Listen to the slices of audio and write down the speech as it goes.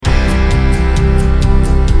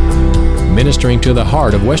ministering to the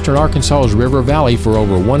heart of Western Arkansas's River Valley for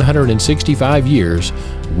over 165 years,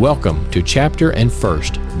 welcome to Chapter and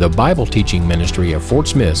First, the Bible teaching ministry of Fort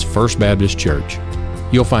Smith's First Baptist Church.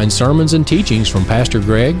 You'll find sermons and teachings from Pastor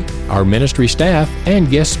Greg, our ministry staff, and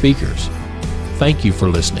guest speakers. Thank you for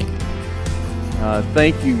listening.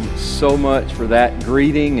 Thank you so much for that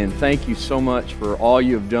greeting, and thank you so much for all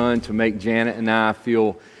you have done to make Janet and I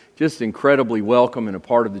feel just incredibly welcome and a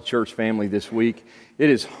part of the church family this week. It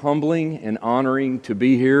is humbling and honoring to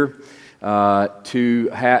be here, to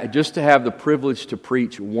have the privilege to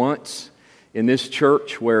preach once in this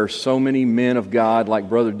church where so many men of God like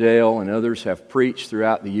Brother Dale and others have preached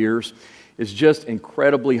throughout the years. It's just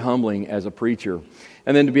incredibly humbling as a preacher.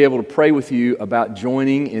 And then to be able to pray with you about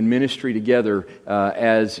joining in ministry together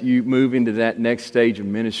as you move into that next stage of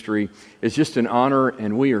ministry is just an honor,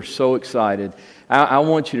 and we are so excited. I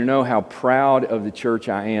want you to know how proud of the church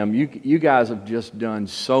I am. You guys have just done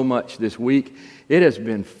so much this week. It has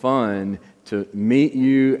been fun to meet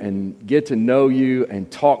you and get to know you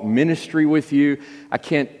and talk ministry with you. I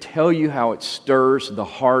can't tell you how it stirs the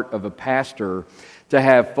heart of a pastor to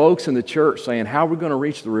have folks in the church saying, how are we going to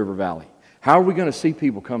reach the River Valley? How are we going to see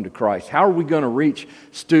people come to Christ? How are we going to reach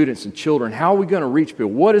students and children? How are we going to reach people?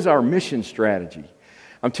 What is our mission strategy?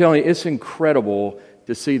 I'm telling you, it's incredible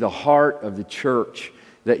to see the heart of the church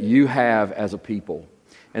that you have as a people.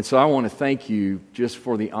 And so I want to thank you just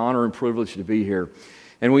for the honor and privilege to be here.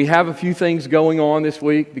 And we have a few things going on this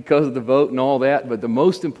week because of the vote and all that, but the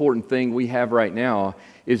most important thing we have right now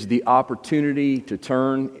is the opportunity to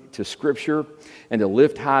turn to Scripture and to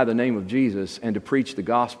lift high the name of Jesus and to preach the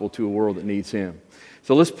gospel to a world that needs Him.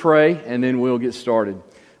 So let's pray and then we'll get started.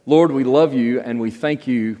 Lord, we love you and we thank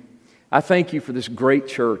you. I thank you for this great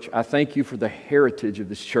church. I thank you for the heritage of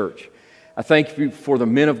this church. I thank you for the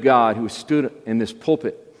men of God who have stood in this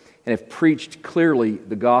pulpit and have preached clearly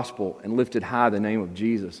the gospel and lifted high the name of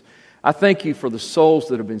Jesus. I thank you for the souls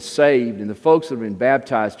that have been saved and the folks that have been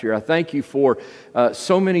baptized here. I thank you for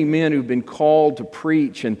so many men who've been called to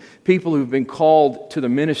preach and people who've been called to the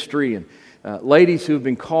ministry and ladies who've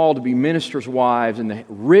been called to be ministers' wives and the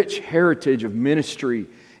rich heritage of ministry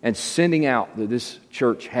and sending out that this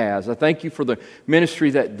church has. I thank you for the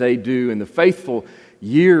ministry that they do and the faithful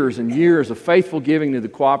years and years of faithful giving to the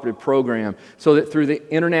cooperative program so that through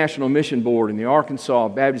the International Mission Board and the Arkansas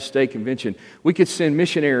Baptist State Convention, we could send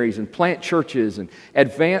missionaries and plant churches and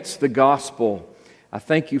advance the gospel. I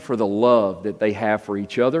thank you for the love that they have for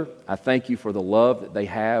each other. I thank you for the love that they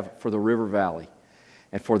have for the River Valley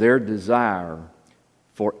and for their desire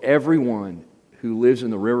for everyone who lives in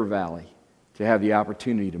the River Valley to have the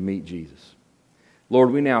opportunity to meet Jesus.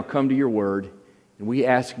 Lord, we now come to your word and we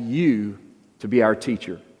ask you to be our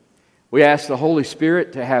teacher. We ask the Holy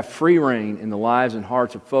Spirit to have free reign in the lives and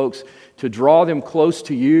hearts of folks, to draw them close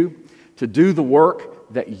to you, to do the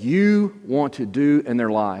work that you want to do in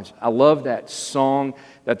their lives. I love that song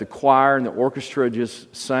that the choir and the orchestra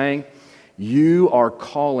just sang. You are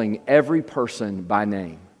calling every person by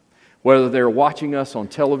name. Whether they're watching us on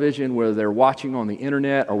television, whether they're watching on the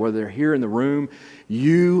internet, or whether they're here in the room,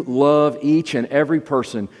 you love each and every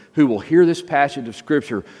person who will hear this passage of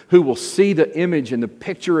Scripture, who will see the image and the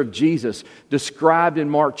picture of Jesus described in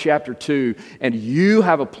Mark chapter 2, and you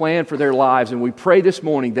have a plan for their lives. And we pray this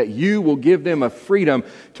morning that you will give them a freedom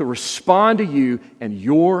to respond to you and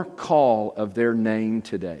your call of their name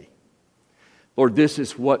today. Lord, this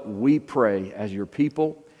is what we pray as your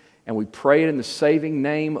people. And we pray it in the saving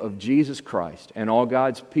name of Jesus Christ. And all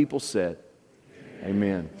God's people said,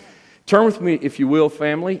 Amen. Turn with me, if you will,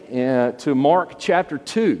 family, to Mark chapter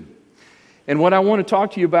 2. And what I want to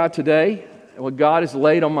talk to you about today, what God has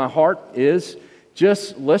laid on my heart is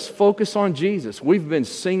just let's focus on Jesus. We've been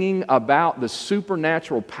singing about the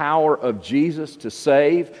supernatural power of Jesus to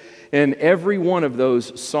save in every one of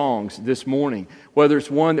those songs this morning, whether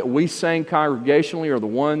it's one that we sang congregationally or the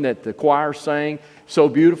one that the choir sang so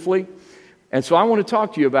beautifully. And so I want to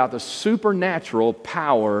talk to you about the supernatural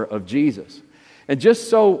power of Jesus. And just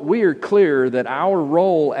so we are clear that our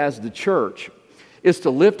role as the church is to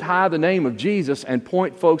lift high the name of Jesus and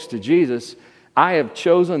point folks to Jesus, I have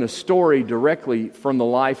chosen a story directly from the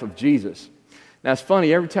life of Jesus. Now, it's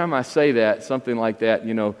funny, every time I say that, something like that,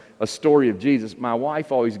 a story of Jesus, my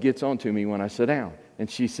wife always gets on to me when I sit down. And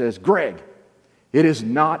she says, Greg, it is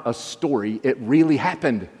not a story, it really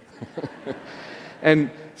happened.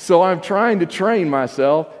 And so I'm trying to train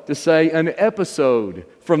myself to say an episode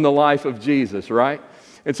from the life of Jesus, right?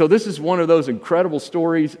 And so this is one of those incredible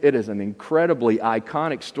stories. It is an incredibly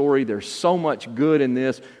iconic story. There's so much good in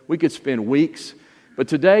this. We could spend weeks. But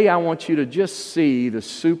today I want you to just see the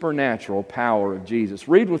supernatural power of Jesus.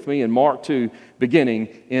 Read with me in Mark 2, beginning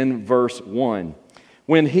in verse 1.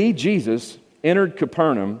 When he, Jesus, entered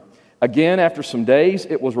Capernaum, again after some days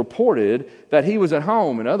it was reported that he was at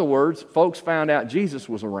home. In other words, folks found out Jesus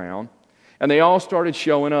was around, and they all started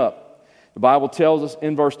showing up. The Bible tells us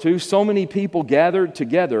in verse 2, so many people gathered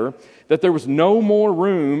together that there was no more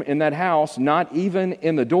room in that house, not even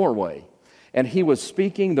in the doorway. And he was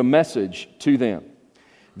speaking the message to them.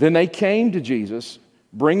 Then they came to Jesus,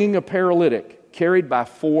 bringing a paralytic carried by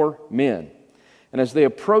 4 men. And as they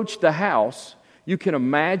approached the house, you can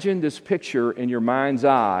imagine this picture in your mind's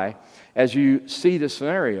eye as you see the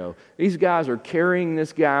scenario. These guys are carrying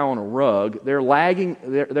this guy on a rug. They're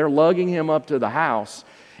lugging him up to the house.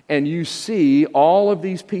 And you see all of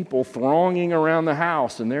these people thronging around the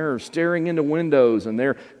house, and they're staring into windows, and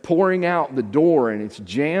they're pouring out the door, and it's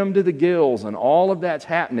jammed to the gills, and all of that's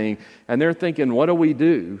happening. And they're thinking, what do we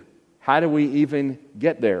do? How do we even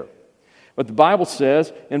get there? But the Bible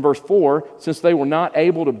says in verse 4, since they were not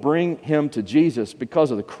able to bring him to Jesus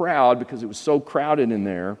because of the crowd, because it was so crowded in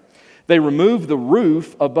there, they removed the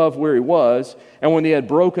roof above where he was, and when they had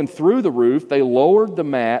broken through the roof, they lowered the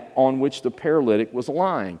mat on which the paralytic was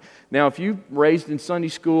lying. Now, if you've raised in Sunday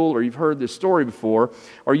school or you've heard this story before,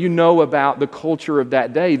 or you know about the culture of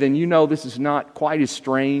that day, then you know this is not quite as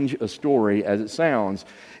strange a story as it sounds.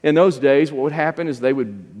 In those days, what would happen is they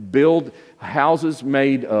would build houses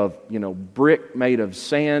made of, brick made of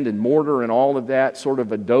sand and mortar and all of that, sort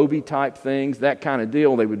of adobe type things, that kind of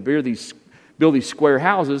deal. They would build these square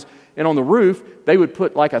houses. And on the roof, they would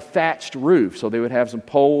put like a thatched roof. So they would have some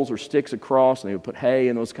poles or sticks across, and they would put hay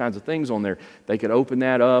and those kinds of things on there. They could open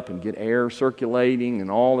that up and get air circulating and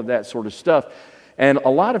all of that sort of stuff. And a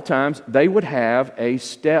lot of times, they would have a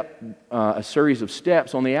series of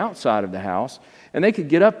steps on the outside of the house, and they could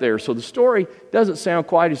get up there. So the story doesn't sound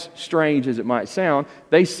quite as strange as it might sound.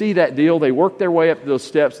 They see that deal. They work their way up those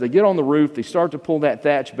steps. They get on the roof. They start to pull that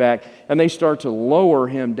thatch back, and they start to lower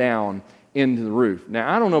him down into the roof. Now,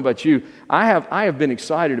 I don't know about you. I have been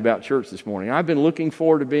excited about church this morning. I've been looking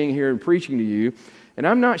forward to being here and preaching to you, and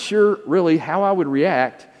I'm not sure really how I would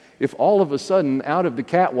react if all of a sudden out of the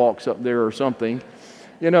catwalks up there or something,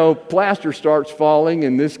 plaster starts falling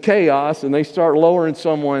and this chaos, and they start lowering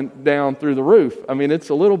someone down through the roof. I mean,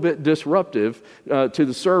 it's a little bit disruptive to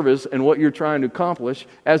the service and what you're trying to accomplish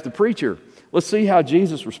as the preacher. Let's see how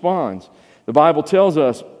Jesus responds. The Bible tells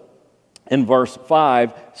us in verse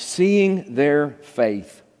 5, seeing their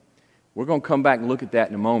faith. We're going to come back and look at that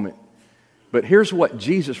in a moment. But here's what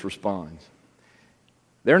Jesus responds.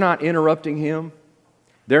 They're not interrupting him.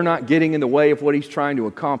 They're not getting in the way of what he's trying to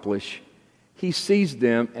accomplish. He sees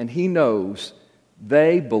them and he knows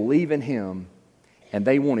they believe in him and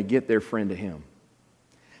they want to get their friend to him.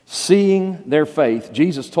 Seeing their faith,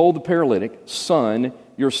 Jesus told the paralytic, "Son,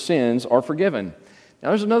 your sins are forgiven." Now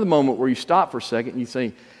there's another moment where you stop for a second and you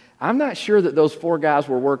say, I'm not sure that those 4 guys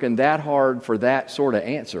were working that hard for that sort of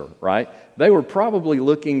answer, right? They were probably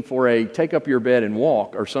looking for a take up your bed and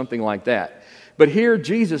walk or something like that. But here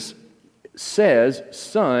Jesus says,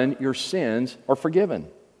 "Son, your sins are forgiven."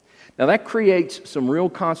 Now that creates some real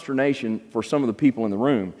consternation for some of the people in the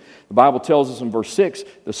room. The Bible tells us in verse 6,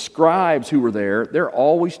 the scribes who were there, they're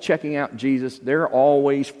always checking out Jesus. They're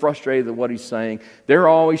always frustrated at what he's saying. They're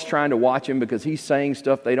always trying to watch him because he's saying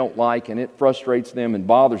stuff they don't like, and it frustrates them and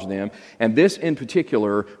bothers them. And this in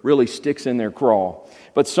particular really sticks in their craw.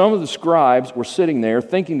 But some of the scribes were sitting there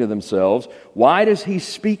thinking to themselves, why does he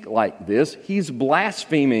speak like this? He's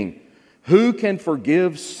blaspheming. Who can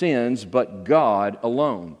forgive sins but God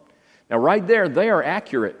alone? Now, right there, they are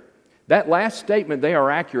accurate. That last statement, they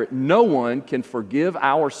are accurate. No one can forgive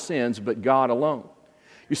our sins but God alone.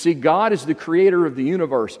 You see, God is the creator of the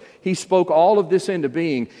universe. He spoke all of this into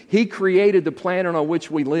being. He created the planet on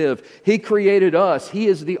which we live. He created us. He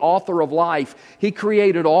is the author of life. He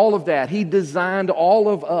created all of that. He designed all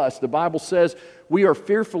of us. The Bible says we are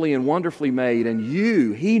fearfully and wonderfully made. And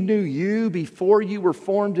He knew you before you were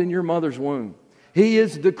formed in your mother's womb. He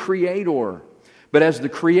is the creator. But as the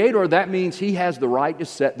creator, that means he has the right to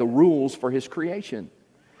set the rules for his creation.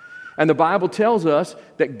 And the Bible tells us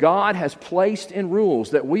that God has placed in rules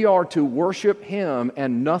that we are to worship him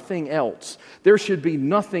and nothing else. There should be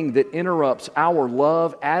nothing that interrupts our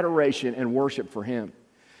love, adoration, and worship for him.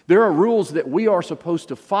 There are rules that we are supposed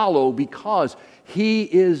to follow because he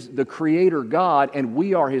is the creator God and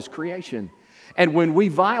we are his creation. And when we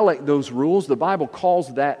violate those rules, the Bible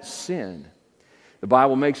calls that sin. The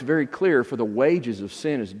Bible makes very clear, for the wages of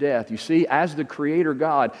sin is death. You see, as the creator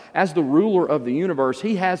God, as the ruler of the universe,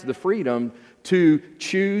 he has the freedom to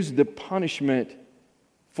choose the punishment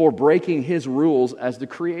for breaking His rules as the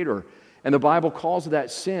Creator. And the Bible calls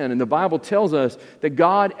that sin. And the Bible tells us that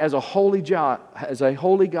God, as a holy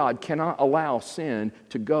God, cannot allow sin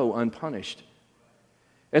to go unpunished.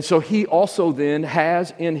 And so He also then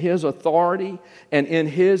has in His authority and in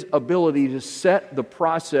His ability to set the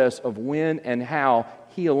process of when and how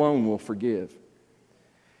He alone will forgive.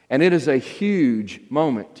 And it is a huge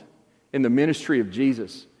moment in the ministry of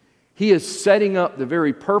Jesus. He is setting up the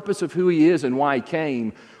very purpose of who He is and why He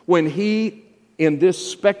came when He, in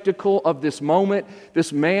this spectacle of this moment,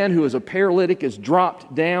 this man who is a paralytic is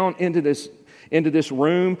dropped down into this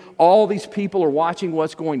room. All these people are watching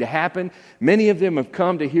what's going to happen. Many of them have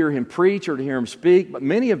come to hear Him preach or to hear Him speak, but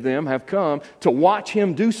many of them have come to watch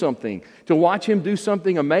Him do something,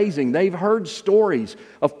 amazing. They've heard stories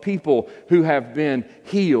of people who have been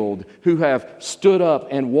healed, who have stood up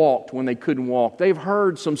and walked when they couldn't walk. They've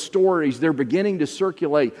heard some stories, they're beginning to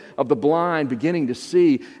circulate, of the blind beginning to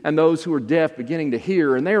see and those who are deaf beginning to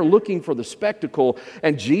hear, and they are looking for the spectacle.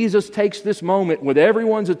 And Jesus takes this moment with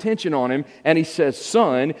everyone's attention on Him, and He says,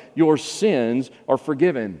 "Son, your sins are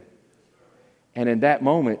forgiven." And in that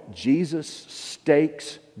moment, Jesus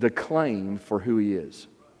stakes the claim for who He is.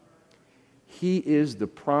 He is the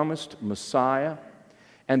promised Messiah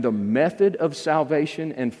and the method of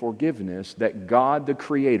salvation and forgiveness that God the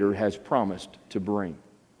Creator has promised to bring.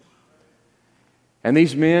 And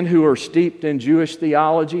these men who are steeped in Jewish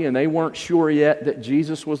theology and they weren't sure yet that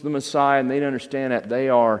Jesus was the Messiah and they didn't understand that, they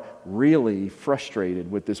are really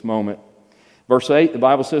frustrated with this moment. Verse 8, the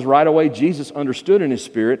Bible says, right away Jesus understood in His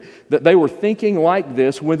spirit that they were thinking like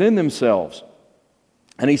this within themselves.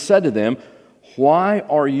 And He said to them, "Why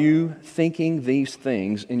are you thinking these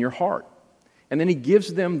things in your heart?" And then He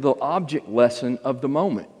gives them the object lesson of the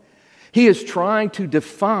moment. He is trying to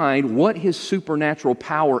define what His supernatural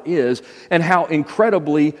power is and how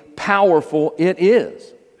incredibly powerful it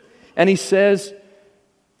is. And He says,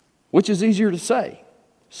 which is easier to say?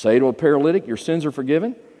 Say to a paralytic, "Your sins are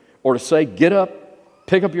forgiven," or to say, "Get up,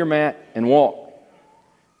 pick up your mat, and walk"?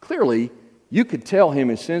 Clearly, you could tell him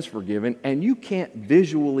his sins forgiven, and you can't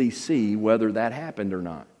visually see whether that happened or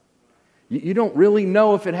not. You don't really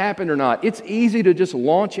know if it happened or not. It's easy to just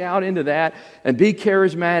launch out into that and be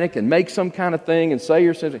charismatic and make some kind of thing and say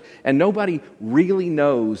your sins, and nobody really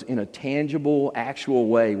knows in a tangible, actual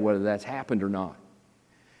way whether that's happened or not.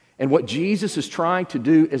 And what Jesus is trying to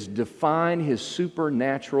do is define His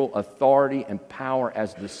supernatural authority and power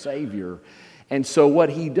as the Savior. And so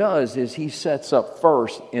what He does is He sets up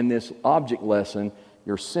first in this object lesson,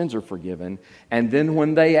 "Your sins are forgiven." And then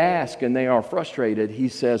when they ask and they are frustrated, He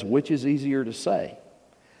says, which is easier to say?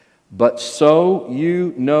 "But so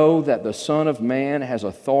you know that the Son of Man has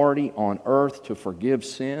authority on earth to forgive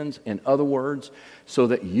sins." In other words, so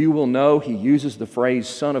that you will know, He uses the phrase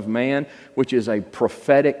Son of Man, which is a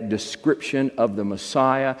prophetic description of the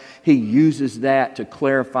Messiah. He uses that to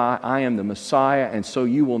clarify, I am the Messiah, and so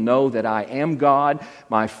you will know that I am God.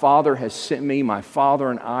 My Father has sent me. My Father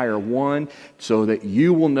and I are one, so that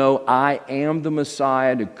you will know I am the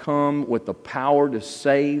Messiah to come with the power to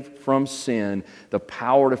save from sin, the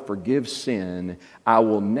power to forgive sin. I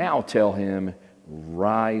will now tell him,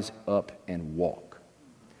 "Rise up and walk.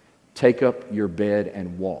 Take up your bed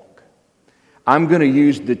and walk." I'm going to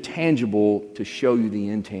use the tangible to show you the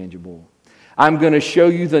intangible. I'm going to show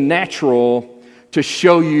you the natural to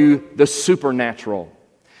show you the supernatural.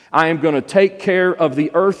 I am going to take care of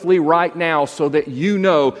the earthly right now so that you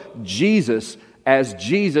know Jesus, as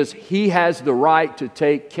Jesus, He has the right to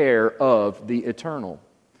take care of the eternal.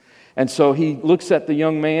 And so He looks at the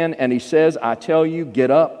young man and He says, "I tell you, get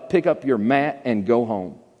up, pick up your mat, and go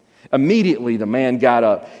home." Immediately the man got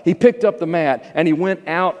up. He picked up the mat and he went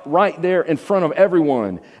out right there in front of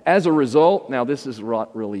everyone. As a result, now this is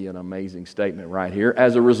really an amazing statement right here.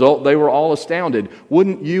 As a result, they were all astounded.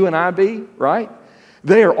 Wouldn't you and I be, right?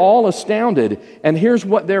 They are all astounded. And here's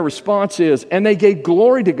what their response is. "And they gave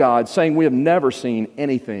glory to God, saying, we have never seen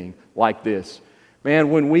anything like this."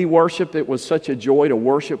 Man, when we worship, it was such a joy to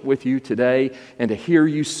worship with you today and to hear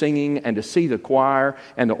you singing and to see the choir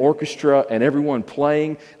and the orchestra and everyone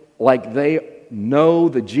playing like they know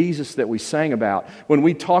the Jesus that we sang about. When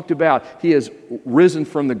we talked about He has risen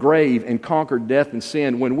from the grave and conquered death and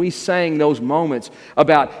sin, when we sang those moments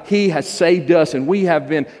about He has saved us and we have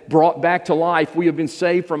been brought back to life, we have been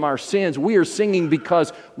saved from our sins, we are singing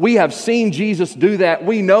because we have seen Jesus do that.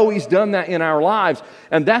 We know He's done that in our lives.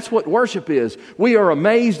 And that's what worship is. We are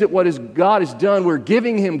amazed at what God has done. We're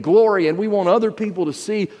giving Him glory, and we want other people to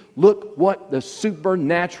see, look what the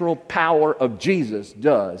supernatural power of Jesus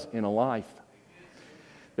does in a life.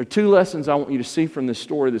 There are two lessons I want you to see from this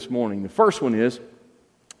story this morning. The first one is,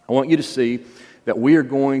 I want you to see that we are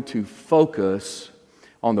going to focus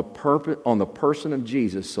on the person of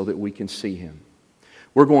Jesus so that we can see Him.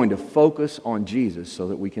 We're going to focus on Jesus so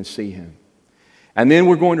that we can see Him. And then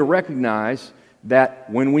we're going to recognize that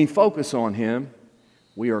when we focus on Him,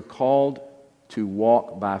 we are called to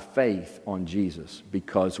walk by faith on Jesus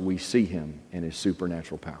because we see Him in His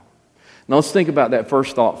supernatural power. Now let's think about that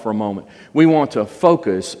first thought for a moment. We want to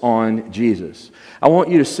focus on Jesus. I want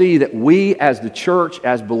you to see that we as the church,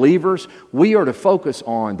 as believers, we are to focus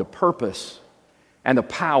on the purpose and the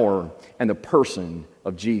power and the person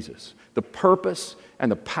of Jesus. The purpose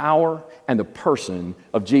and the power and the person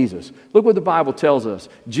of Jesus. Look what the Bible tells us.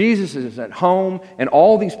 Jesus is at home, and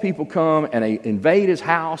all these people come and they invade His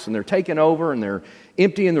house, and they're taking over, and they're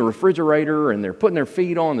emptying the refrigerator, and they're putting their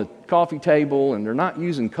feet on the coffee table, and they're not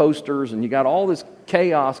using coasters, and you got all this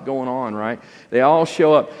chaos going on, right? They all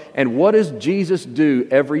show up. And what does Jesus do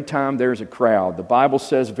every time there's a crowd? The Bible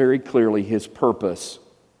says very clearly His purpose.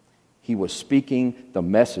 He was speaking the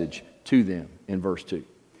message to them in verse 2.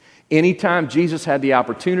 Anytime Jesus had the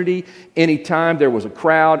opportunity, anytime there was a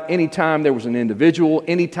crowd, anytime there was an individual,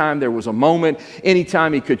 anytime there was a moment,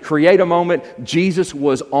 anytime He could create a moment, Jesus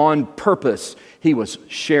was on purpose. He was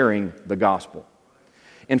sharing the gospel.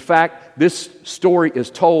 In fact, this story is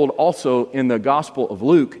told also in the Gospel of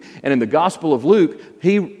Luke. And in the Gospel of Luke,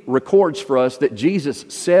 he records for us that Jesus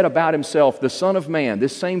said about Himself, the Son of Man,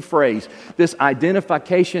 this same phrase, this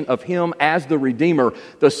identification of Him as the Redeemer.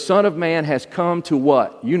 The Son of Man has come to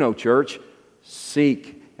what? You know, church,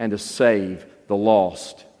 seek and to save the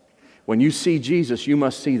lost. When you see Jesus, you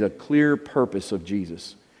must see the clear purpose of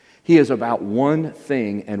Jesus. He is about one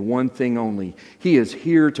thing and one thing only. He is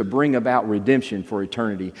here to bring about redemption for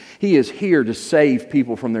eternity. He is here to save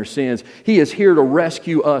people from their sins. He is here to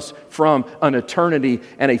rescue us from an eternity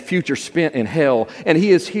and a future spent in hell. And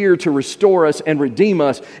He is here to restore us and redeem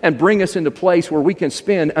us and bring us into a place where we can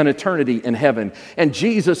spend an eternity in heaven. And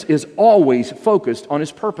Jesus is always focused on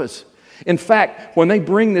His purpose. In fact, when they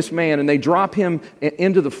bring this man and they drop him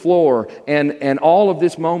into the floor and all of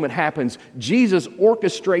this moment happens, Jesus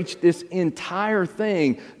orchestrates this entire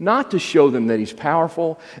thing not to show them that He's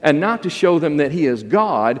powerful and not to show them that He is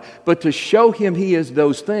God, but to show Him He is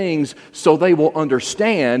those things so they will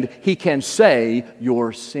understand He can say,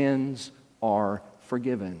 "Your sins are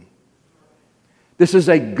forgiven." This is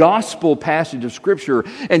a gospel passage of Scripture,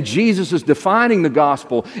 and Jesus is defining the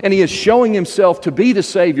gospel, and He is showing Himself to be the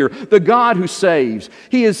Savior, the God who saves.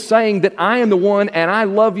 He is saying that I am the one, and I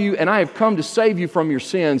love you, and I have come to save you from your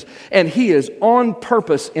sins. And He is on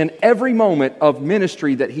purpose in every moment of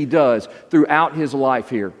ministry that He does throughout His life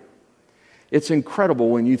here. It's incredible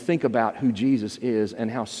when you think about who Jesus is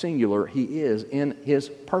and how singular He is in His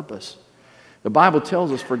purpose. The Bible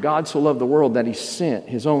tells us, for God so loved the world that He sent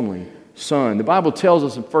His only Son. The Bible tells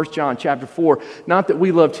us in 1 John chapter 4, not that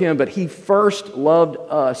we loved Him, but He first loved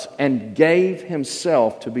us and gave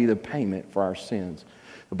Himself to be the payment for our sins.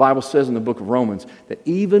 The Bible says in the book of Romans that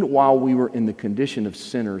even while we were in the condition of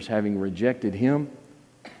sinners, having rejected Him,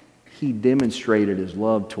 He demonstrated His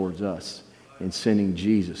love towards us in sending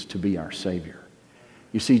Jesus to be our Savior.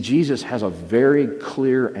 You see, Jesus has a very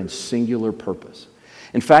clear and singular purpose.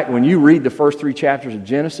 In fact, when you read the first 3 chapters of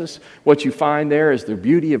Genesis, what you find there is the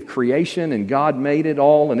beauty of creation, and God made it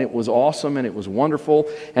all, and it was awesome, and it was wonderful,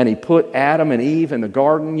 and He put Adam and Eve in the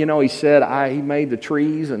garden. You know, He said, He made the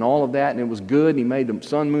trees and all of that, and it was good. He made the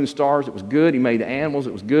sun, moon, stars. It was good. He made the animals.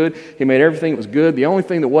 It was good. He made everything. It was good. The only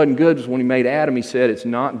thing that wasn't good was when He made Adam. He said, it's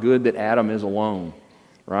not good that Adam is alone,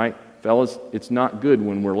 right? Fellas, it's not good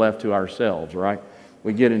when we're left to ourselves, right?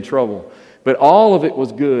 We get in trouble. But all of it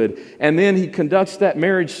was good. And then He conducts that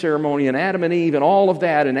marriage ceremony, and Adam and Eve and all of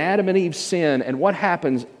that, and Adam and Eve sin. And what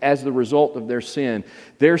happens as the result of their sin?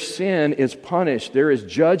 Their sin is punished. There is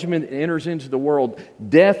judgment that enters into the world.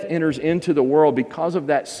 Death enters into the world because of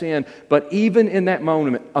that sin. But even in that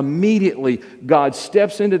moment, immediately God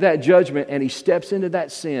steps into that judgment and He steps into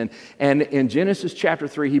that sin. And in Genesis chapter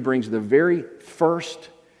 3, He brings the very first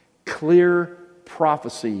clear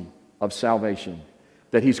prophecy of salvation,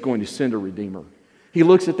 that He's going to send a Redeemer. He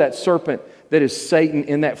looks at that serpent that is Satan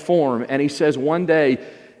in that form, and He says one day,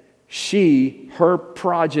 her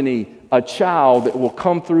progeny, a child that will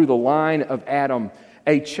come through the line of Adam,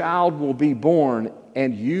 a child will be born,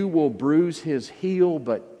 and you will bruise his heel,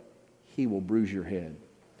 but he will bruise your head.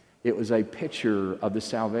 It was a picture of the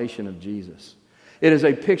salvation of Jesus. It is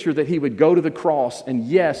a picture that He would go to the cross, and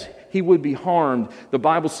yes, He would be harmed. The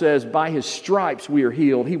Bible says, by His stripes we are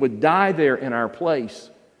healed. He would die there in our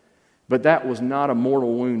place. But that was not a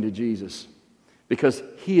mortal wound to Jesus, because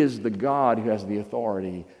He is the God who has the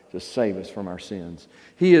authority to save us from our sins.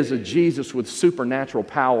 He is a Jesus with supernatural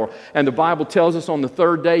power. And the Bible tells us on the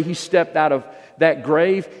third day He stepped out of that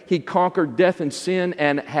grave. He conquered death and sin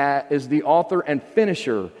and is the author and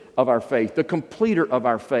finisher of our faith, the completer of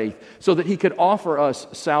our faith, so that He could offer us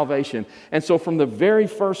salvation. And so from the very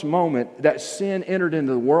first moment that sin entered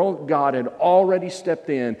into the world, God had already stepped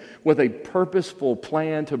in with a purposeful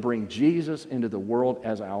plan to bring Jesus into the world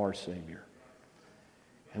as our Savior.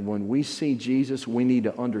 And when we see Jesus, we need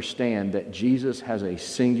to understand that Jesus has a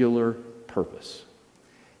singular purpose,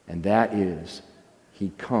 and that is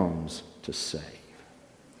He comes to save.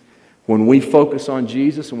 When we focus on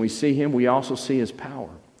Jesus and we see Him, we also see His power.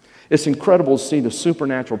 It's incredible to see the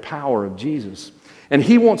supernatural power of Jesus. And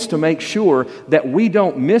He wants to make sure that we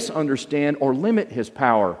don't misunderstand or limit His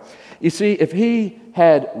power. You see, if He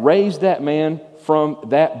had raised that man from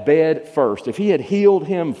that bed first, if He had healed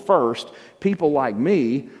him first, people like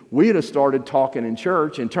me, we'd have started talking in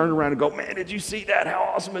church and turned around and go, man, did you see that? How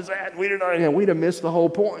awesome is that? We'd have missed the whole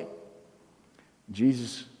point.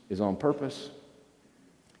 Jesus is on purpose.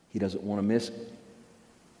 He doesn't want to miss.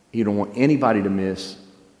 He don't want anybody to miss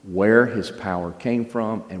where His power came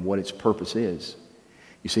from and what its purpose is.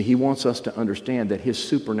 You see, He wants us to understand that His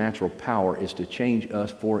supernatural power is to change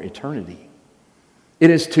us for eternity. It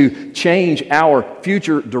is to change our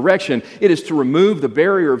future direction. It is to remove the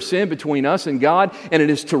barrier of sin between us and God, and it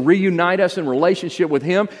is to reunite us in relationship with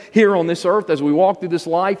Him here on this earth as we walk through this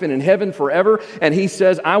life and in heaven forever. And He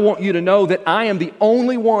says, I want you to know that I am the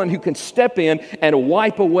only one who can step in and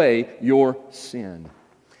wipe away your sin.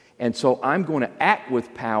 And so I'm going to act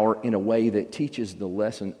with power in a way that teaches the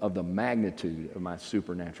lesson of the magnitude of my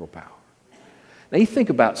supernatural power. Now you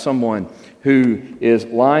think about someone who is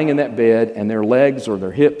lying in that bed and their legs or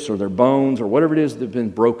their hips or their bones or whatever it is that's been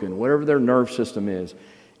broken, whatever their nerve system is.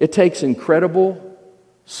 It takes incredible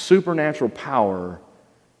supernatural power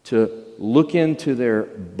to look into their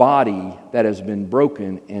body that has been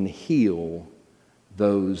broken and heal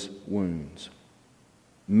those wounds,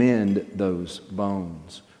 mend those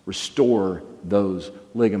bones, restore those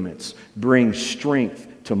ligaments, bring strength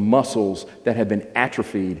to muscles that have been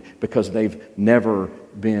atrophied because they've never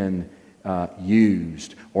been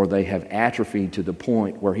used, or they have atrophied to the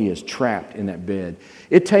point where he is trapped in that bed.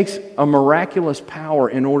 It takes a miraculous power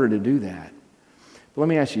in order to do that. But let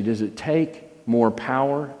me ask you, does it take more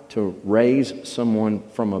power to raise someone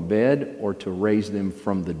from a bed or to raise them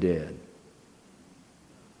from the dead?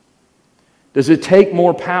 Does it take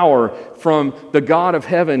more power from the God of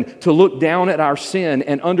heaven to look down at our sin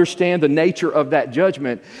and understand the nature of that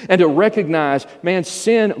judgment and to recognize, man,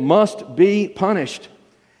 sin must be punished.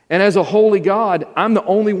 And as a holy God, I'm the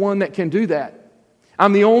only one that can do that.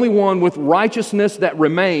 I'm the only one with righteousness that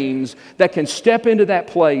remains that can step into that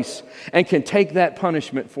place and can take that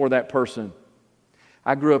punishment for that person.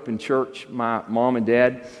 I grew up in church. My mom and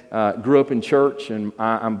dad grew up in church, and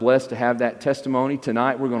I'm blessed to have that testimony.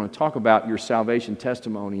 Tonight we're going to talk about your salvation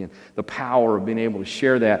testimony and the power of being able to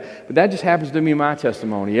share that. But that just happens to be my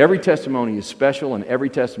testimony. Every testimony is special, and every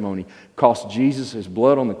testimony cost Jesus His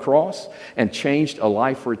blood on the cross and changed a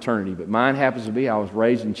life for eternity. But mine happens to be I was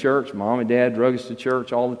raised in church. Mom and dad drug us to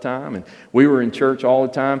church all the time, and we were in church all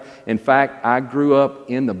the time. In fact, I grew up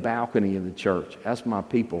in the balcony of the church. That's my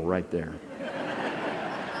people right there.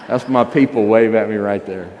 That's my people. Wave at me right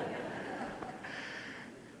there.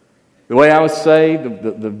 The way I was saved,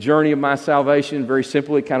 the journey of my salvation, very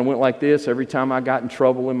simply, it kind of went like this. Every time I got in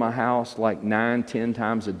trouble in my house, like 9-10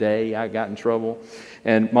 times a day, I got in trouble.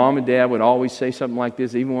 And Mom and Dad would always say something like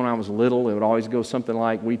this. Even when I was little, it would always go something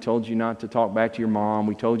like, we told you not to talk back to your mom.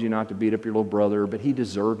 We told you not to beat up your little brother, but he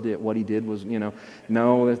deserved it. What he did was,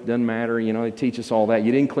 no, that doesn't matter. They teach us all that.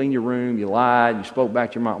 You didn't clean your room. You lied. You spoke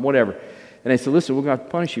back to your mom, whatever. And they said, listen, we're going to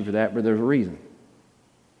punish you for that, but there's a reason.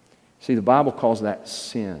 See, the Bible calls that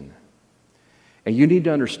sin. And you need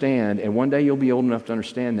to understand, and one day you'll be old enough to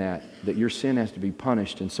understand that your sin has to be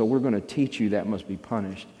punished. And so we're going to teach you that must be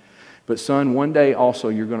punished. But son, one day also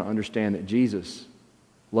you're going to understand that Jesus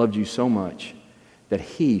loved you so much that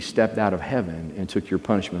He stepped out of heaven and took your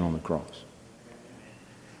punishment on the cross.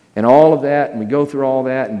 And all of that, and we go through all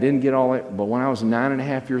that and didn't get all that. But when I was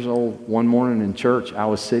 9.5 years old, one morning in church, I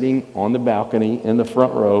was sitting on the balcony in the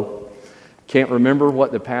front row. Can't remember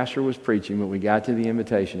what the pastor was preaching, but we got to the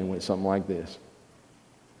invitation and went something like this.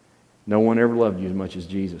 No one ever loved you as much as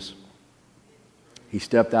Jesus. He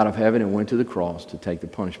stepped out of heaven and went to the cross to take the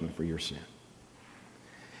punishment for your sin.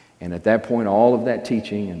 And at that point, all of that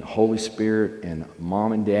teaching and the Holy Spirit and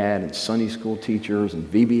mom and dad and Sunday school teachers and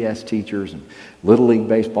VBS teachers and Little League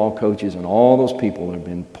baseball coaches and all those people that have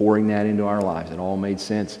been pouring that into our lives, it all made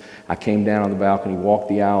sense. I came down on the balcony, walked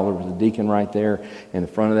the aisle. There was a deacon right there. In the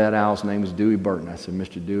front of that aisle, his name was Dewey Burton. I said,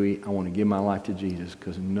 Mr. Dewey, I want to give my life to Jesus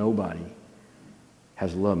because nobody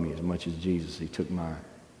has loved me as much as Jesus. He took my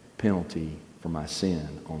penalty for my sin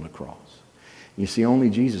on the cross. You see,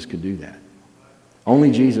 only Jesus could do that.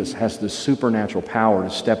 Only Jesus has the supernatural power to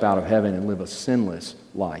step out of heaven and live a sinless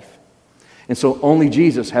life. And so only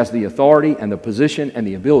Jesus has the authority and the position and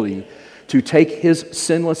the ability to take His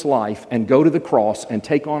sinless life and go to the cross and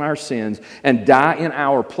take on our sins and die in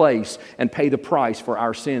our place and pay the price for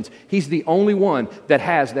our sins. He's the only one that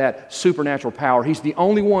has that supernatural power. He's the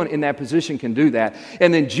only one in that position can do that.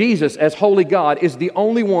 And then Jesus, as holy God, is the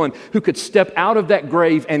only one who could step out of that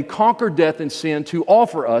grave and conquer death and sin to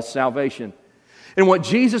offer us salvation. And what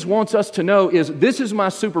Jesus wants us to know is, this is my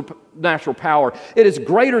supernatural power. It is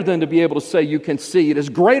greater than to be able to say you can see. It is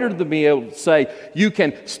greater than to be able to say you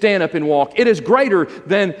can stand up and walk. It is greater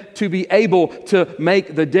than to be able to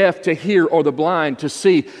make the deaf to hear or the blind to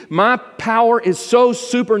see. My power is so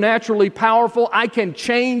supernaturally powerful, I can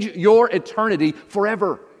change your eternity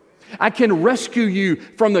forever. I can rescue you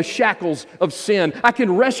from the shackles of sin. I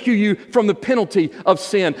can rescue you from the penalty of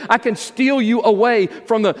sin. I can steal you away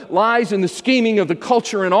from the lies and the scheming of the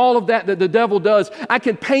culture and all of that the devil does. I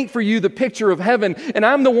can paint for you the picture of heaven, and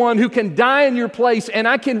I'm the one who can die in your place, and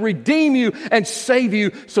I can redeem you and save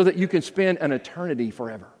you so that you can spend an eternity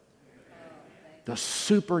forever. The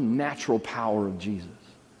supernatural power of Jesus.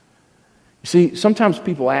 You see, sometimes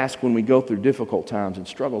people ask when we go through difficult times and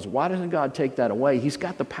struggles, why doesn't God take that away? He's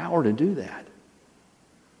got the power to do that.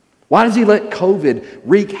 Why does He let COVID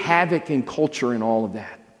wreak havoc in culture and all of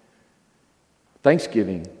that?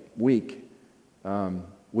 Thanksgiving week,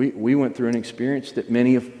 we went through an experience that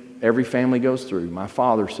every family goes through. My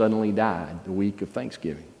father suddenly died the week of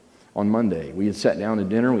Thanksgiving on Monday. We had sat down to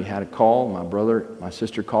dinner. We had a call. My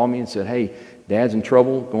sister called me and said, hey, Dad's in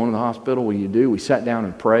trouble, going to the hospital. What do you do? We sat down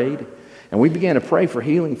and prayed. And we began to pray for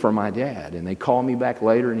healing for my dad. And they called me back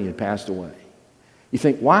later and he had passed away. You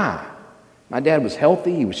think, why? My dad was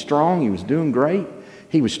healthy. He was strong. He was doing great.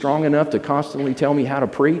 He was strong enough to constantly tell me how to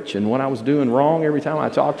preach and what I was doing wrong every time I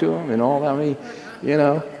talked to him and all that. I mean, you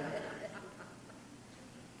know.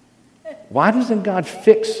 Why doesn't God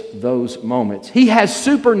fix those moments? He has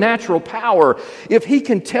supernatural power. If He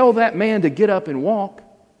can tell that man to get up and walk,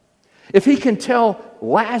 if He can tell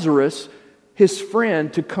Lazarus, his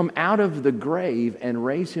friend, to come out of the grave and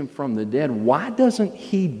raise him from the dead, why doesn't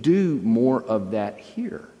He do more of that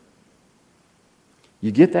here?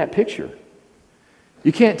 You get that picture?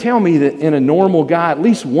 You can't tell me that in a normal guy, at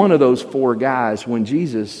least one of those four guys, when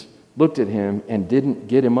Jesus looked at him and didn't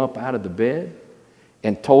get him up out of the bed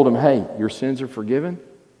and told him, hey, your sins are forgiven,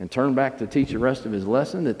 and turned back to teach the rest of his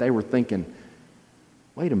lesson, that they were thinking,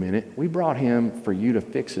 wait a minute, we brought him for you to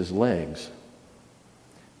fix his legs.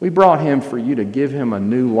 We brought him for you to give him a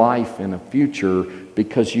new life and a future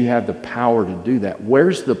because you have the power to do that.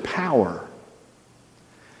 Where's the power?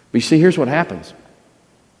 But you see, here's what happens.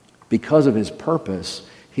 Because of His purpose,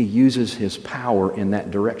 He uses His power in that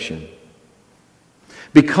direction.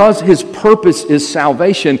 Because His purpose is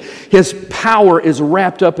salvation, His power is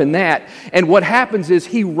wrapped up in that. And what happens is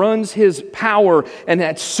He runs His power and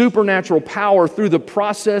that supernatural power through the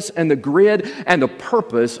process and the grid and the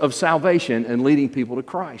purpose of salvation and leading people to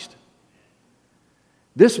Christ.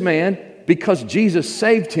 This man, because Jesus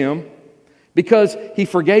saved him, because He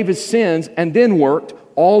forgave his sins and then worked,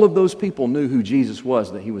 all of those people knew who Jesus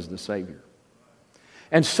was, that He was the Savior.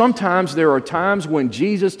 And sometimes there are times when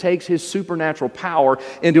Jesus takes His supernatural power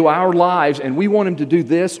into our lives and we want Him to do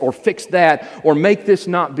this or fix that or make this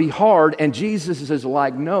not be hard. And Jesus is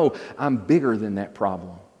like, no, I'm bigger than that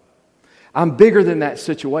problem. I'm bigger than that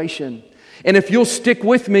situation. And if you'll stick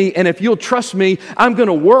with me and if you'll trust me, I'm going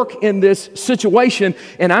to work in this situation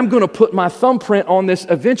and I'm going to put my thumbprint on this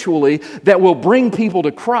eventually that will bring people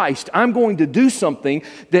to Christ. I'm going to do something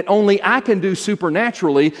that only I can do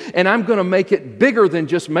supernaturally, and I'm going to make it bigger than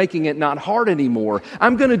just making it not hard anymore.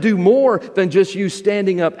 I'm going to do more than just you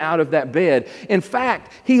standing up out of that bed. In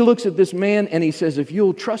fact, He looks at this man and He says, if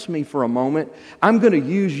you'll trust me for a moment, I'm going to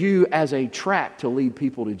use you as a track to lead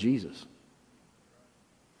people to Jesus.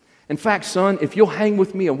 In fact, son, if you'll hang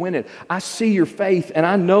with me a minute, I see your faith and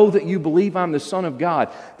I know that you believe I'm the Son of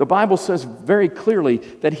God. The Bible says very clearly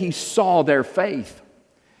that He saw their faith.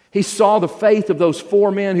 He saw the faith of those four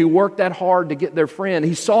men who worked that hard to get their friend.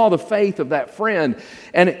 He saw the faith of that friend.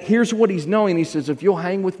 And here's what He's knowing. He says, if you'll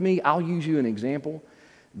hang with me, I'll use you an example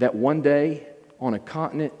that one day on a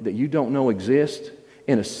continent that you don't know exists,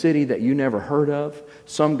 in a city that you never heard of,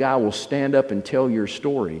 some guy will stand up and tell your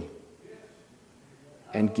story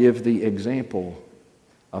and give the example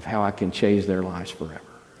of how I can change their lives forever.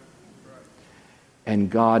 And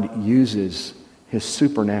God uses His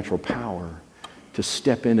supernatural power to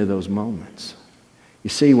step into those moments. You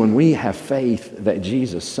see, when we have faith that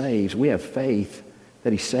Jesus saves, we have faith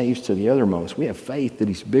that He saves to the uttermost. We have faith that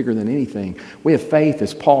He's bigger than anything. We have faith,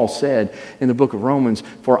 as Paul said in the book of Romans,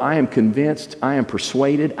 for I am convinced, I am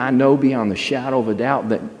persuaded, I know beyond the shadow of a doubt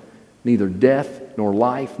that neither death, nor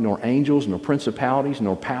life, nor angels, nor principalities,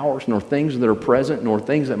 nor powers, nor things that are present, nor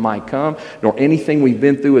things that might come, nor anything we've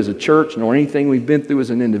been through as a church, nor anything we've been through as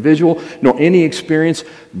an individual, nor any experience,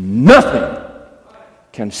 nothing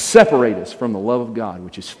can separate us from the love of God,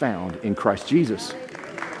 which is found in Christ Jesus.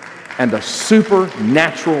 And the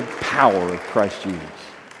supernatural power of Christ Jesus.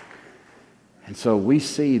 And so we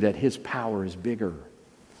see that His power is bigger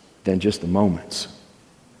than just the moments.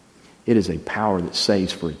 It is a power that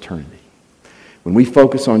saves for eternity. When we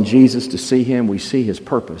focus on Jesus to see Him, we see His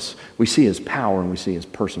purpose, we see His power, and we see His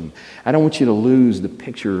person. I don't want you to lose the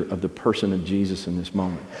picture of the person of Jesus in this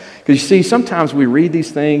moment. Because you see, sometimes we read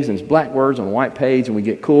these things and it's black words on a white page and we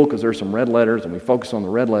get cool because there's some red letters and we focus on the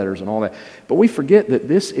red letters and all that. But we forget that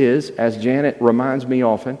this is, as Janet reminds me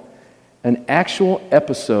often, an actual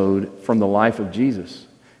episode from the life of Jesus.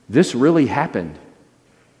 This really happened.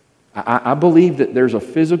 I believe that there's a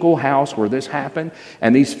physical house where this happened,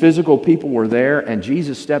 and these physical people were there, and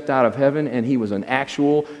Jesus stepped out of heaven, and He was an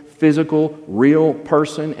actual, physical, real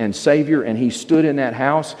person and Savior, and He stood in that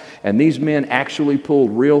house, and these men actually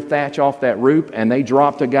pulled real thatch off that roof, and they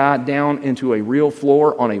dropped a guy down into a real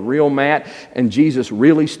floor on a real mat, and Jesus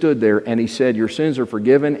really stood there, and He said, your sins are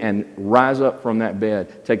forgiven, and rise up from that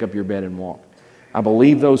bed, take up your bed and walk. I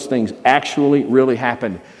believe those things actually really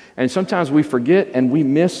happened. And sometimes we forget and we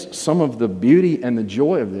miss some of the beauty and the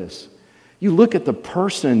joy of this. You look at the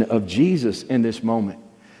person of Jesus in this moment.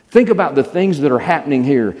 Think about the things that are happening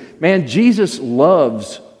here. Man, Jesus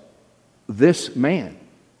loves this man.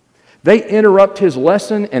 They interrupt His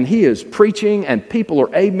lesson and He is preaching and people are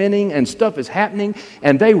amening and stuff is happening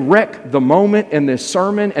and they wreck the moment in this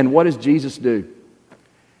sermon. And what does Jesus do?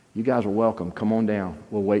 You guys are welcome. Come on down.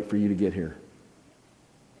 We'll wait for you to get here.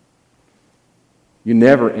 You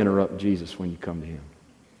never interrupt Jesus when you come to Him.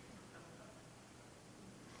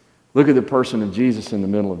 Look at the person of Jesus in the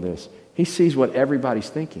middle of this. He sees what everybody's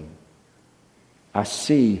thinking. I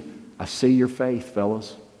see your faith,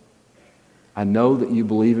 fellas. I know that you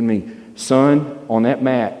believe in me. Son, on that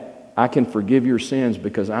mat, I can forgive your sins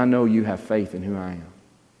because I know you have faith in who I am.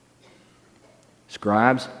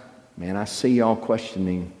 Scribes, man, I see y'all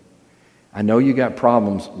questioning. I know you got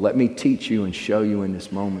problems. Let me teach you and show you in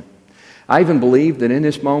this moment. I even believe that in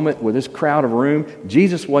this moment, with this crowd of room,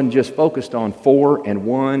 Jesus wasn't just focused on 4 and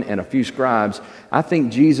 1 and a few scribes. I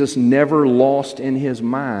think Jesus never lost in His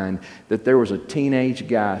mind that there was a teenage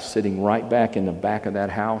guy sitting right back in the back of that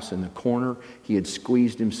house in the corner. He had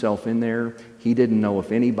squeezed himself in there. He didn't know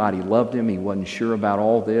if anybody loved him. He wasn't sure about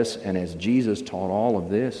all this. And as Jesus taught all of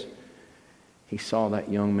this, He saw that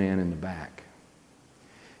young man in the back.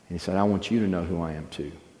 And He said, I want you to know who I am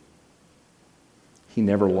too. He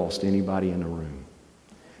never lost anybody in the room.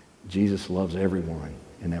 Jesus loves everyone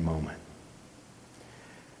in that moment.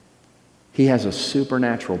 He has a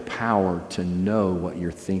supernatural power to know what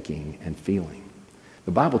you're thinking and feeling.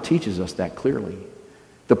 The Bible teaches us that clearly.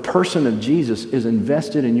 The person of Jesus is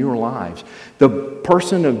invested in your lives. The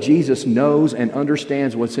person of Jesus knows and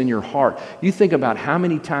understands what's in your heart. You think about how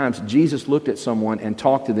many times Jesus looked at someone and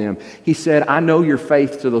talked to them. He said, I know your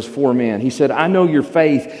faith to those 4 men. He said, I know your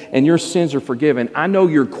faith and your sins are forgiven. I know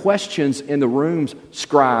your questions in the rooms,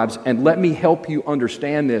 scribes, and let me help you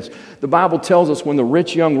understand this. The Bible tells us when the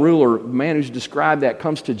rich young ruler, the man who's described that,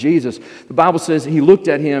 comes to Jesus, the Bible says he looked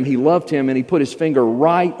at him, he loved him, and he put his finger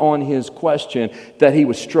right on his question that he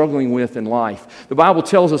was struggling with in life. The Bible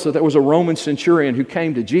tells us that there was a Roman centurion who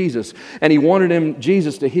came to Jesus and he wanted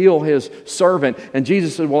Jesus to heal his servant, and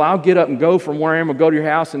Jesus said, well, I'll get up and go from where I am and go to your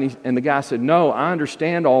house, and the guy said, no, I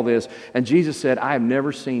understand all this, and Jesus said, I have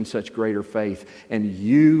never seen such greater faith, and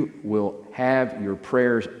you will have your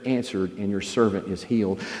prayers answered and your servant is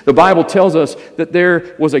healed. The Bible tells us that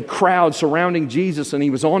there was a crowd surrounding Jesus and He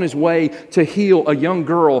was on His way to heal a young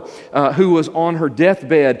girl who was on her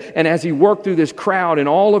deathbed. And as He worked through this crowd and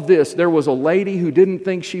all of this, there was a lady who didn't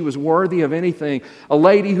think she was worthy of anything, a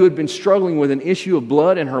lady who had been struggling with an issue of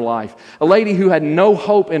blood in her life, a lady who had no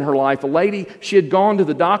hope in her life, a lady, she had gone to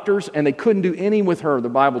the doctors and they couldn't do any with her, the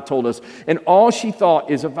Bible told us. And all she thought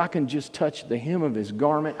is, if I can just touch the hem of His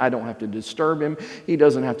garment, I don't have to disturb him. He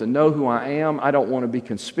doesn't have to know who I am. I don't want to be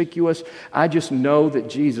conspicuous. I just know that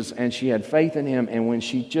Jesus, and she had faith in him. And when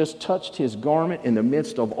she just touched his garment in the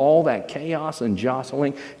midst of all that chaos and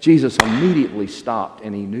jostling, Jesus immediately stopped,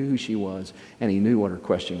 and he knew who she was, and he knew what her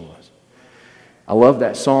question was. I love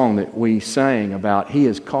that song that we sang about He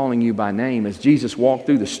is calling you by name. As Jesus walked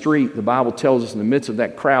through the street, the Bible tells us in the midst of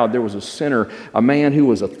that crowd, there was a sinner, a man who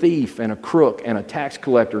was a thief and a crook and a tax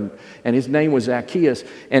collector, and his name was Zacchaeus,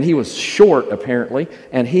 and he was short apparently,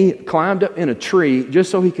 and he climbed up in a tree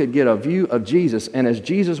just so he could get a view of Jesus. And as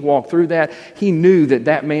Jesus walked through that, he knew that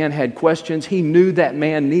that man had questions. He knew that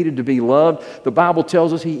man needed to be loved. The Bible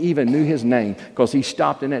tells us he even knew his name because he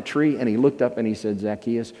stopped in that tree and he looked up and he said,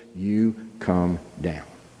 Zacchaeus, you come down.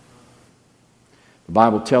 The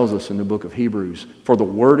Bible tells us in the book of Hebrews, for the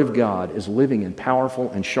Word of God is living and powerful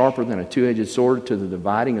and sharper than a two-edged sword to the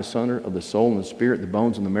dividing asunder of the soul and the spirit, the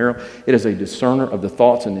bones and the marrow. It is a discerner of the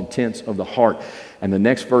thoughts and intents of the heart. And the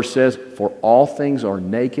next verse says, for all things are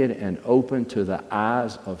naked and open to the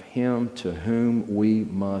eyes of Him to whom we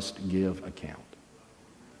must give account.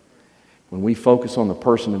 When we focus on the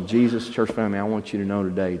person of Jesus, church family, I want you to know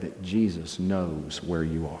today that Jesus knows where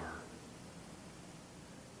you are.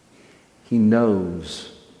 He knows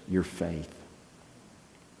your faith.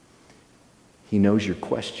 He knows your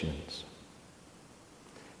questions.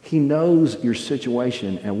 He knows your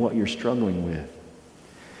situation and what you're struggling with.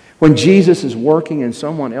 When Jesus is working in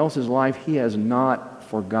someone else's life, He has not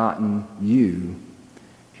forgotten you,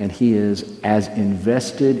 and He is as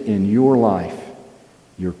invested in your life,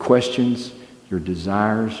 your questions, your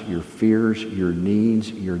desires, your fears, your needs,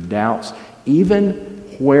 your doubts, even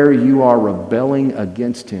where you are rebelling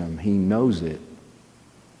against Him. He knows it,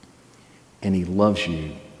 and He loves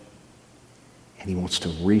you, and He wants to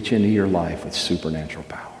reach into your life with supernatural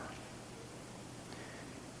power.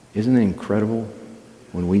 Isn't it incredible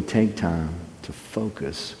when we take time to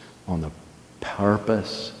focus on the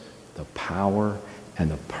purpose, the power,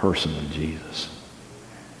 and the person of Jesus?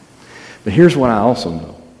 But here's what I also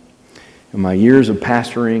know. In my years of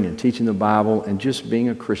pastoring and teaching the Bible and just being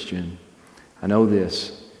a Christian, I know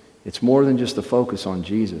this. It's more than just the focus on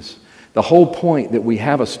Jesus. The whole point that we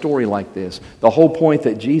have a story like this, the whole point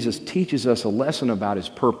that Jesus teaches us a lesson about His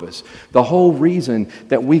purpose, the whole reason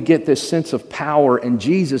that we get this sense of power, and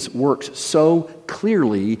Jesus works so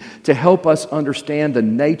clearly to help us understand the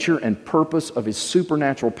nature and purpose of His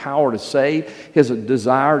supernatural power to save, His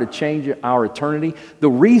desire to change our eternity.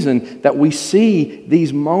 The reason that we see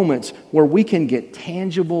these moments where we can get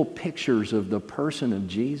tangible pictures of the person of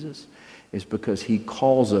Jesus is because He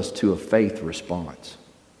calls us to a faith response.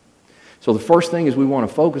 So the first thing is we want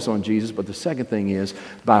to focus on Jesus, but the second thing is,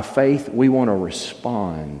 by faith, we want to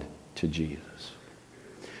respond to Jesus.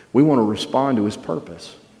 We want to respond to His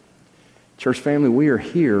purpose. Church family, we are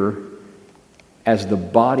here as the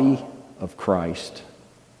body of Christ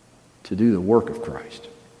to do the work of Christ.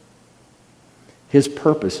 His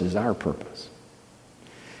purpose is our purpose.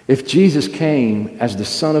 If Jesus came as the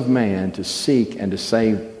Son of Man to seek and to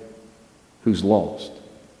save who's lost,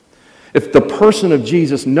 if the person of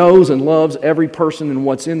Jesus knows and loves every person and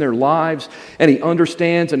what's in their lives, and He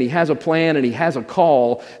understands and He has a plan and He has a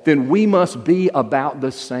call, then we must be about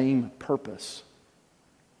the same purpose.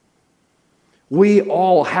 We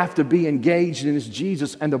all have to be engaged in this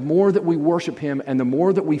Jesus, and the more that we worship Him and the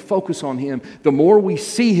more that we focus on Him, the more we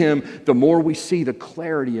see Him, the more we see the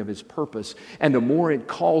clarity of His purpose, and the more it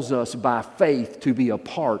calls us by faith to be a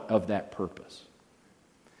part of that purpose.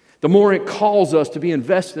 The more it calls us to be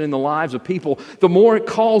invested in the lives of people, the more it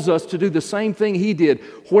calls us to do the same thing He did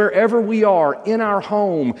wherever we are, in our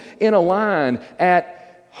home, in a line,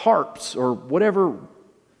 at Harps or whatever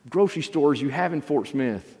grocery stores you have in Fort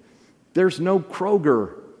Smith. There's no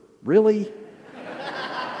Kroger. Really?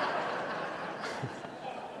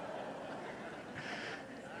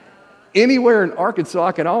 Anywhere in Arkansas,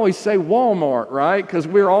 I can always say Walmart, right? Because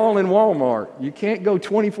we're all in Walmart. You can't go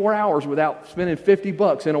 24 hours without spending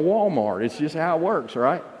 $50 in a Walmart. It's just how it works,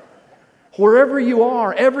 right? Wherever you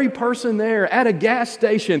are, every person there, at a gas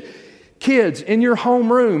station, kids in your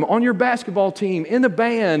homeroom, on your basketball team, in the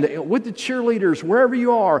band, with the cheerleaders, wherever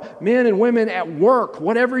you are, men and women at work,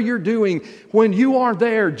 whatever you're doing, when you are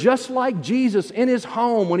there, just like Jesus in His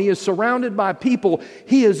home, when He is surrounded by people,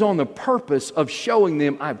 He is on the purpose of showing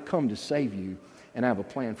them, I've come to save you, and I have a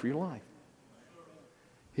plan for your life.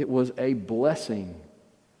 It was a blessing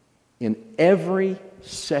in every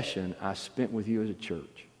session I spent with you as a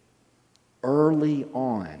church. Early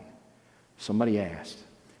on, somebody asked,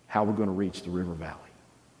 how we're going to reach the River Valley.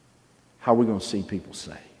 How are we going to see people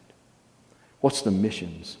saved? What's the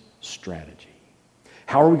missions strategy?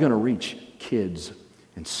 How are we going to reach kids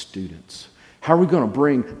and students? How are we going to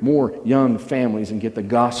bring more young families and get the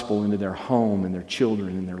gospel into their home and their children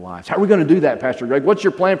and their lives? How are we going to do that, Pastor Greg? What's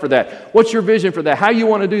your plan for that? What's your vision for that? How you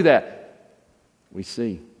want to do that? We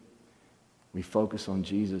focus on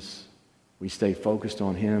Jesus. We stay focused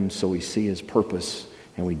on Him so we see His purpose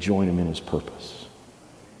and we join Him in His purpose.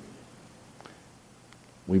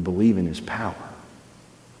 We believe in His power.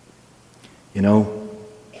 You know,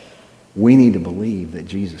 we need to believe that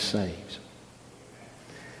Jesus saves.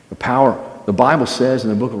 The Bible says in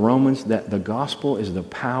the book of Romans that the gospel is the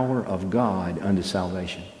power of God unto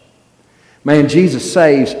salvation. Man, Jesus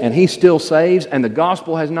saves, and He still saves, and the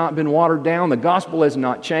gospel has not been watered down. The gospel has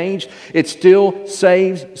not changed. It still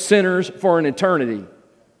saves sinners for an eternity.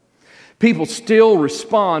 People still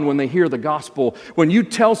respond when they hear the gospel. When you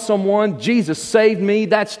tell someone, Jesus saved me,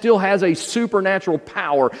 that still has a supernatural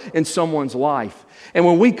power in someone's life. And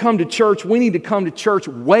when we come to church, we need to come to church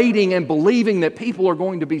waiting and believing that people are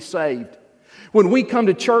going to be saved. When we come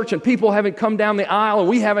to church and people haven't come down the aisle and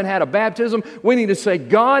we haven't had a baptism, we need to say,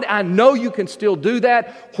 God, I know you can still do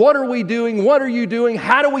that. What are we doing? What are you doing?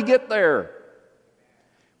 How do we get there?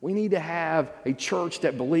 We need to have a church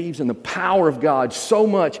that believes in the power of God so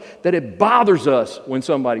much that it bothers us when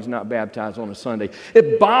somebody's not baptized on a Sunday.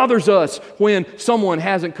 It bothers us when someone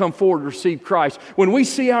hasn't come forward to receive Christ. When we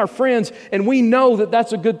see our friends and we know that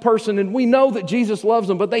that's a good person and we know that Jesus loves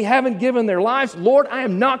them, but they haven't given their lives, Lord, I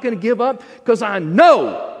am not going to give up because I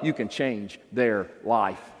know you can change their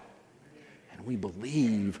life. And we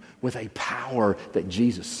believe with a power that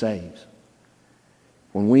Jesus saves.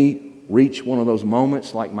 When we reach one of those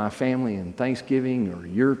moments like my family in Thanksgiving or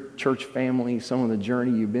your church family, some of the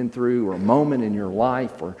journey you've been through, or a moment in your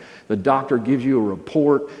life, or the doctor gives you a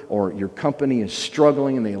report, or your company is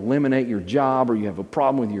struggling and they eliminate your job, or you have a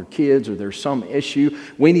problem with your kids, or there's some issue,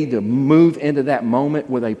 we need to move into that moment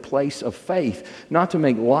with a place of faith, not to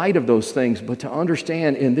make light of those things, but to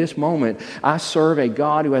understand in this moment, I serve a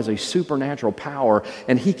God who has a supernatural power,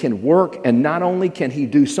 and He can work, and not only can He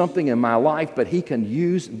do something in my life, but He can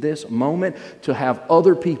use this moment to have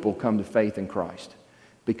other people come to faith in Christ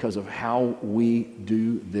because of how we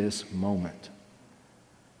do this moment.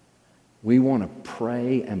 We want to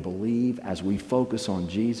pray and believe as we focus on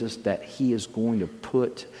Jesus that He is going to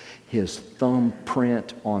put His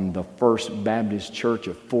thumbprint on the First Baptist Church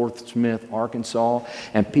of Fort Smith, Arkansas,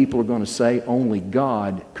 and people are going to say only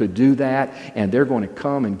God could do that, and they're going to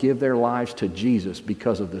come and give their lives to Jesus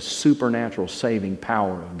because of the supernatural saving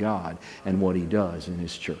power of God and what He does in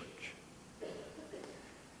His church.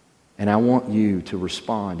 And I want you to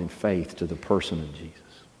respond in faith to the person of Jesus.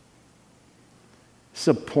 It's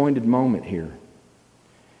a pointed moment here.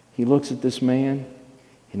 He looks at this man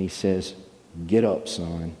and He says, "Get up,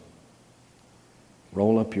 son.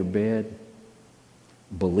 Roll up your bed.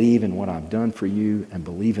 Believe in what I've done for you and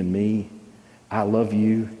believe in me. I love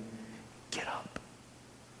you. Get up."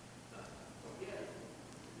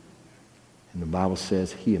 And the Bible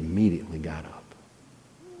says he immediately got up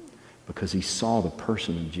because he saw the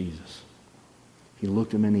person of Jesus. He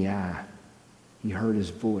looked him in the eye. He heard his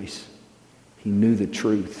voice. He knew the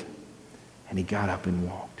truth. And he got up and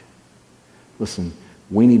walked. Listen,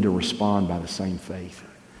 we need to respond by the same faith.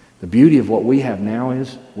 The beauty of what we have now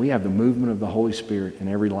is we have the movement of the Holy Spirit in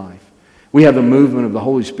every life. We have the movement of the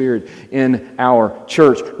Holy Spirit in our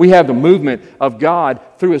church. We have the movement of God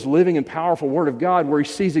through His living and powerful Word of God, where He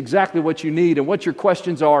sees exactly what you need and what your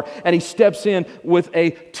questions are, and He steps in with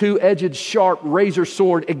a two-edged, sharp razor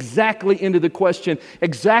sword exactly into the question,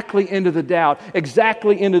 exactly into the doubt,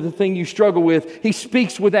 exactly into the thing you struggle with. He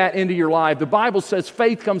speaks with that into your life. The Bible says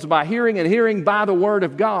faith comes by hearing, and hearing by the Word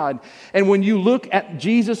of God. And when you look at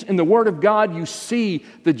Jesus in the Word of God, you see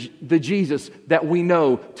the Jesus that we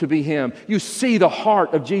know to be Him. You see the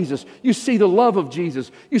heart of Jesus. You see the love of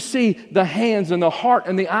Jesus. You see the hands and the heart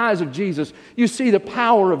and the eyes of Jesus. You see the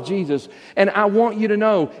power of Jesus. And I want you to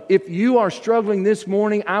know, if you are struggling this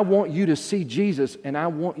morning, I want you to see Jesus, and I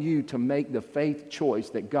want you to make the faith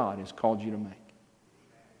choice that God has called you to make.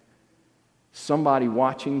 Somebody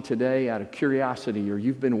watching today out of curiosity, or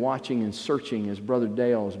you've been watching and searching as Brother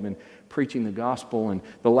Dale has been preaching the gospel, and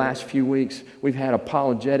the last few weeks we've had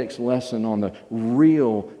apologetics lesson on the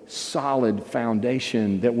real solid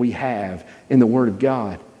foundation that we have in the Word of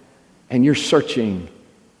God, and you're searching.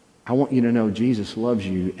 I want you to know Jesus loves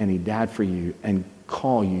you and He died for you and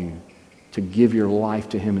call you to give your life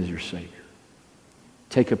to Him as your Savior.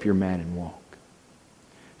 Take up your mat and walk.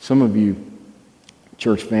 Some of you,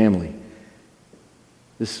 church family,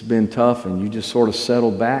 this has been tough and you just sort of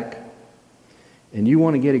settled back and you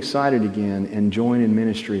want to get excited again and join in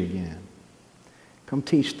ministry again. Come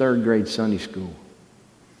teach third grade Sunday school.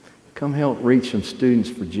 Come help reach some students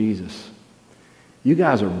for Jesus. You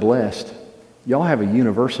guys are blessed. Y'all have a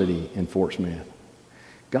university in Fort Smith.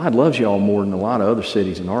 God loves y'all more than a lot of other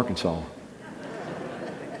cities in Arkansas.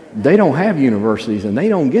 They don't have universities and they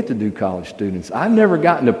don't get to do college students. I've never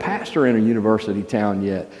gotten to pastor in a university town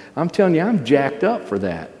yet. I'm telling you, I'm jacked up for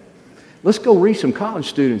that. Let's go reach some college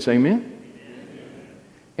students, amen?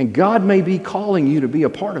 And God may be calling you to be a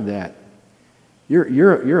part of that.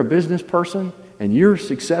 You're a business person and you're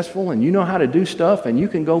successful and you know how to do stuff, and you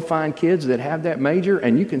can go find kids that have that major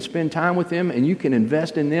and you can spend time with them and you can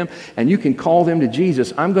invest in them and you can call them to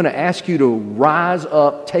Jesus. I'm going to ask you to rise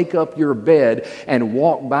up, take up your bed, and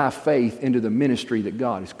walk by faith into the ministry that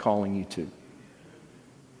God is calling you to.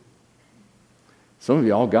 Some of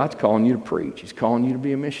y'all, God's calling you to preach. He's calling you to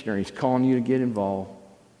be a missionary. He's calling you to get involved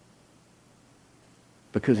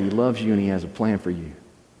because He loves you and He has a plan for you.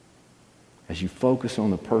 As you focus on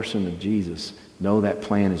the person of Jesus, know that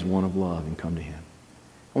plan is one of love and come to Him.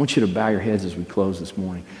 I want you to bow your heads as we close this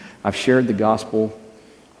morning. I've shared the gospel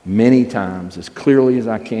many times as clearly as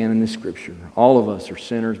I can in this scripture. All of us are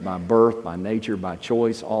sinners by birth, by nature, by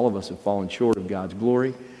choice. All of us have fallen short of God's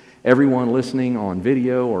glory. Everyone listening on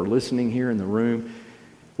video or listening here in the room,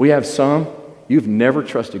 we have some, you've never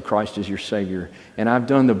trusted Christ as your Savior. And I've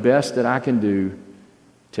done the best that I can do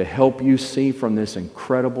to help you see from this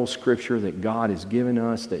incredible scripture that God has given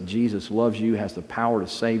us, that Jesus loves you, has the power to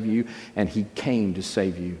save you, and He came to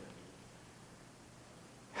save you.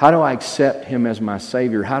 How do I accept Him as my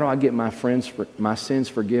Savior? How do I get my sins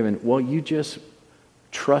forgiven? Well, you just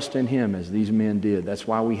trust in Him as these men did. That's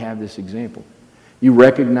why we have this example. You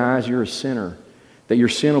recognize you're a sinner, that your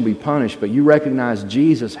sin will be punished, but you recognize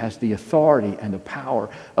Jesus has the authority and the power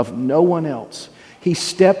of no one else. He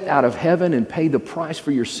stepped out of heaven and paid the price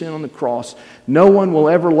for your sin on the cross. No one will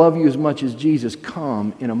ever love you as much as Jesus.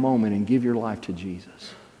 Come in a moment and give your life to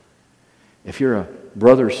Jesus. If you're a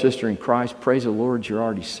brother or sister in Christ, praise the Lord, you're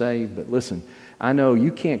already saved. But listen, I know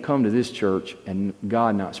you can't come to this church and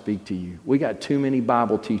God not speak to you. We got too many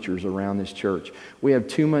Bible teachers around this church. We have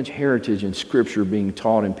too much heritage and Scripture being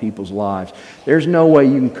taught in people's lives. There's no way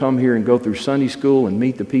you can come here and go through Sunday school and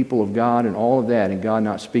meet the people of God and all of that and God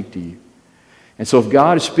not speak to you. And so if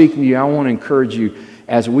God is speaking to you, I want to encourage you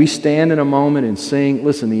as we stand in a moment and sing.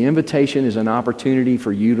 Listen, the invitation is an opportunity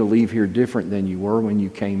for you to leave here different than you were when you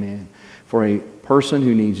came in. For a person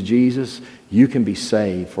who needs Jesus, you can be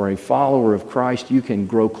saved. For a follower of Christ, you can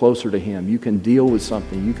grow closer to Him. You can deal with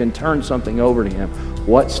something. You can turn something over to Him.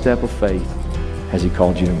 What step of faith has He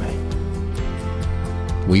called you to make?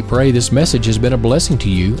 We pray this message has been a blessing to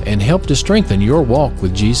you and helped to strengthen your walk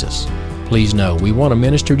with Jesus. Please know we want to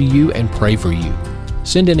minister to you and pray for you.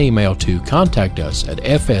 Send an email to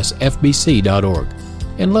contactus@fsfbc.org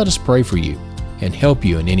and let us pray for you and help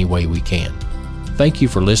you in any way we can. Thank you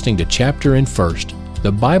for listening to Chapter and First,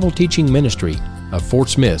 the Bible teaching ministry of Fort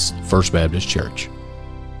Smith's First Baptist Church.